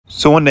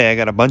So one day I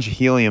got a bunch of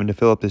helium to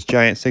fill up this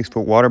giant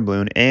 6-foot water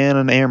balloon and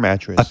an air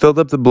mattress. I filled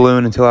up the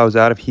balloon until I was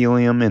out of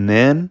helium, and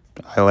then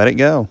I let it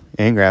go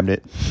and grabbed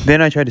it.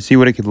 Then I tried to see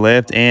what it could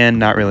lift, and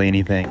not really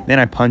anything. Then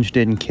I punched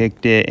it and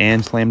kicked it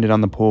and slammed it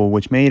on the pool,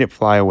 which made it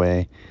fly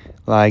away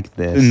like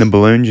this. And the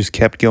balloon just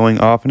kept going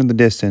off into the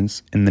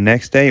distance. And the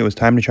next day it was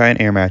time to try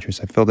an air mattress.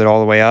 I filled it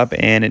all the way up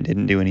and it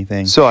didn't do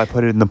anything. So I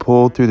put it in the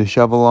pool, threw the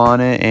shovel on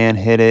it and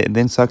hit it, and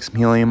then sucked some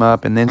helium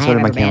up, and then so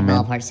did my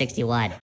cameraman. Ballpark 60 watt.